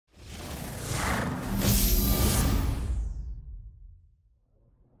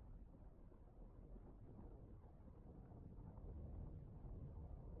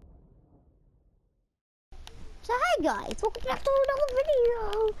Hey guys, welcome back to another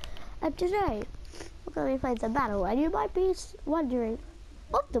video. And today, we're going to be playing some battle. And you might be wondering,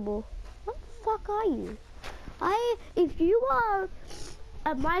 Optimal, what the fuck are you? If you are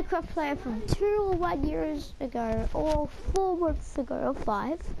a Minecraft player from 2 or 1 years ago, or 4 months ago, or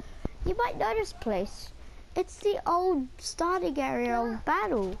 5, you might know this place. It's the old starting area of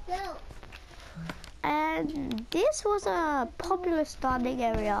battle. And this was a popular starting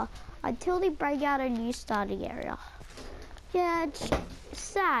area until they bring out a new starting area. Yeah, it's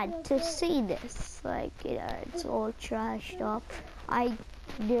sad to see this. Like, you know, it's all trashed up. I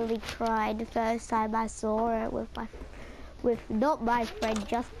nearly cried the first time I saw it with not my friend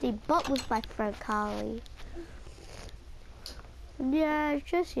Justin, but with my friend Carly. Yeah, it's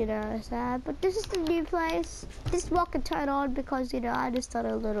just, you know, sad. But this is the new place. This is what can turn on because, you know, I just done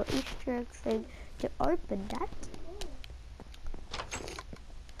a little Easter egg thing to open that.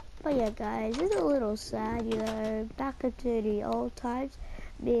 But yeah, guys, it's a little sad, you know, back into the old times.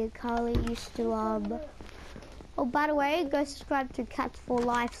 Me and Carly used to, oh, by the way, go subscribe to Cats for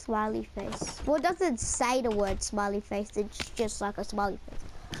Life smiley face. Well, it doesn't say the word smiley face, it's just like a smiley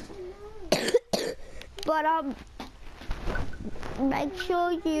face. But, make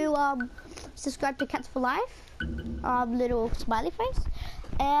sure you, subscribe to Cats for Life, little smiley face.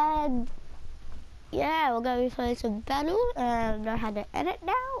 And yeah, we're going to play some battle, and I know how to edit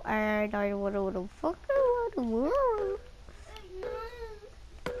now, and I want to fucking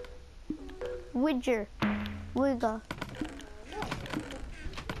Widger. Wigger.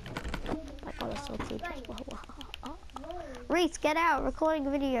 My god, that's so dangerous. Reese, get out, recording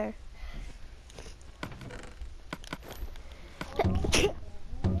a video.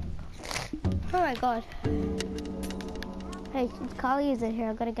 Oh my god. Hey, since Carly isn't here,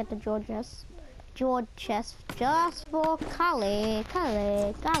 I'm gonna get the George chest just for Carly.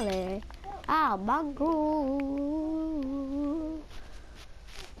 Ah, my groove.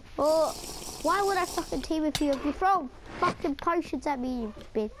 Oh, why would I fucking team with you if you throw fucking potions at me, you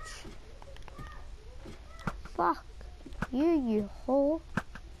bitch? Fuck you whore.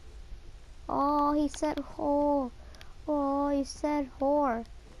 Oh, he said whore. Oh, he said whore.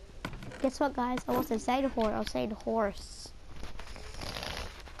 Guess what, guys? I wasn't saying whore, I was saying horse.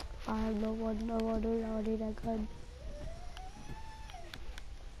 I have no one need a gun.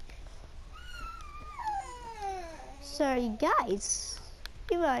 So, you guys,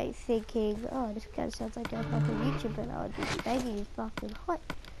 you might be thinking, oh, this guy sounds like a fucking YouTuber and I would be begging he's fucking hot.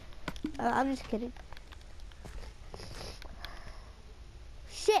 I'm just kidding.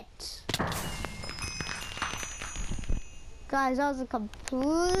 Shit! Guys, that was a complete...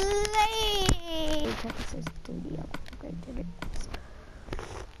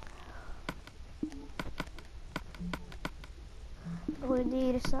 We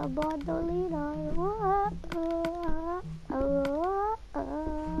need someone to lean on. Woo!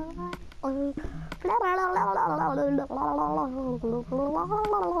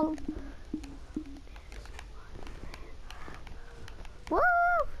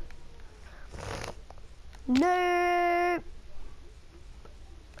 No!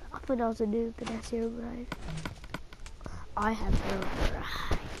 I thought I was a noob, but that's Herobrine. I have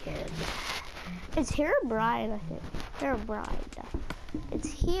Herobrine. It's Herobrine, I think. Herobrine. It's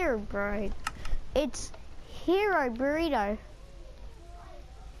Herobrine. It's Hero Burrito.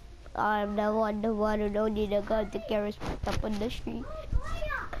 I'm the one who don't need a gun to get respect up on the street.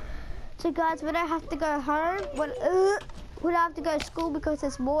 So guys, when I have to go home, when I have to go to school because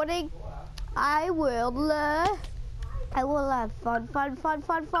it's morning, I will have fun.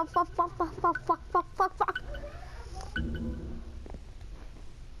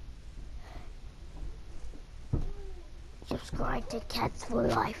 Subscribe to Cats for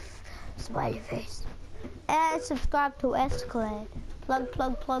Life, smiley face, and subscribe to S-Clan. Plug.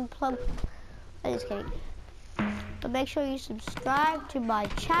 I'm just kidding. But make sure you subscribe to my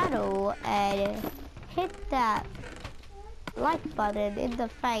channel and hit that like button in the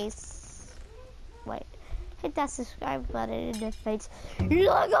face. Wait, hit that subscribe button in the face.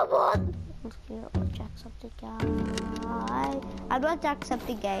 Like a button. I'm just kidding. I'm not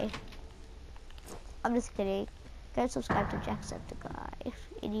Jacksepticeye. I'm just kidding. Go subscribe to Jacksepticeye,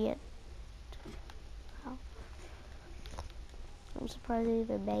 idiot. Wow. I'm surprised they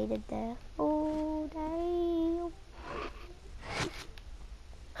even made it there. Oh, damn.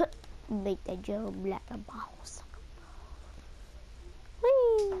 Make that joke black and mouse.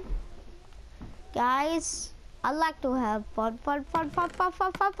 Whee! Guys, I like to have fun. I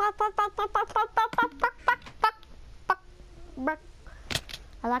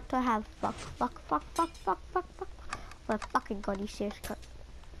like to have fuck. My fucking god, you serious cut.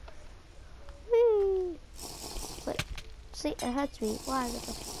 Whee! Wait. See, it hurts me. Why? What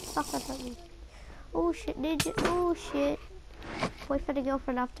the fuck that hurt me? Oh shit, ninja. Oh shit. Boyfriend and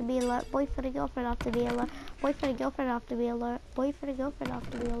girlfriend have to be alert. Boyfriend and girlfriend have to be alert. Boyfriend and girlfriend have to be alert. Boyfriend and girlfriend have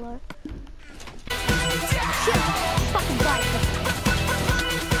to be alert. Shit! Fucking die.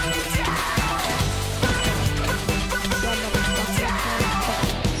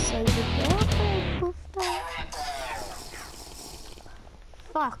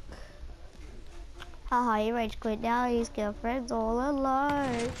 Fuck. Haha, he rage quit now. His girlfriend's all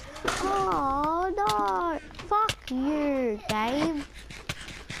alone. Oh no. Fuck you, game.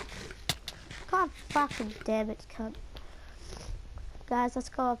 God fucking damn it, cunt. Guys, let's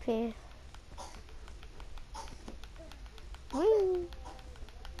go up here. Woo.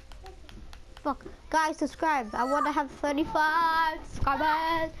 Fuck. Guys, subscribe. I want to have 35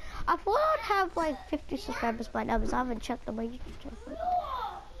 subscribers. I thought I'd have like 50 subscribers by now, because I haven't checked on my YouTube channel.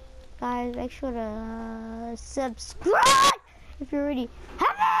 Guys, make sure to subscribe if you already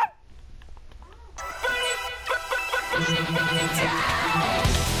haven't.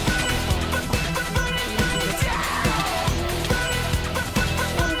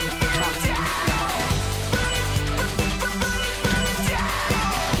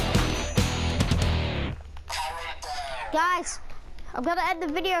 Guys, I'm gonna end the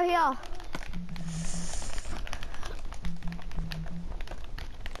video here.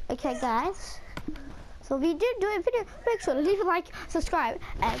 Okay, guys. So if you did do a video, make sure to leave a like, subscribe,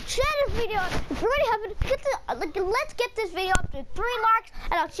 and share this video. If you already haven't, let's get this video up to 3 likes,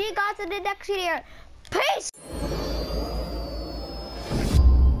 and I'll see you guys in the next video. Peace!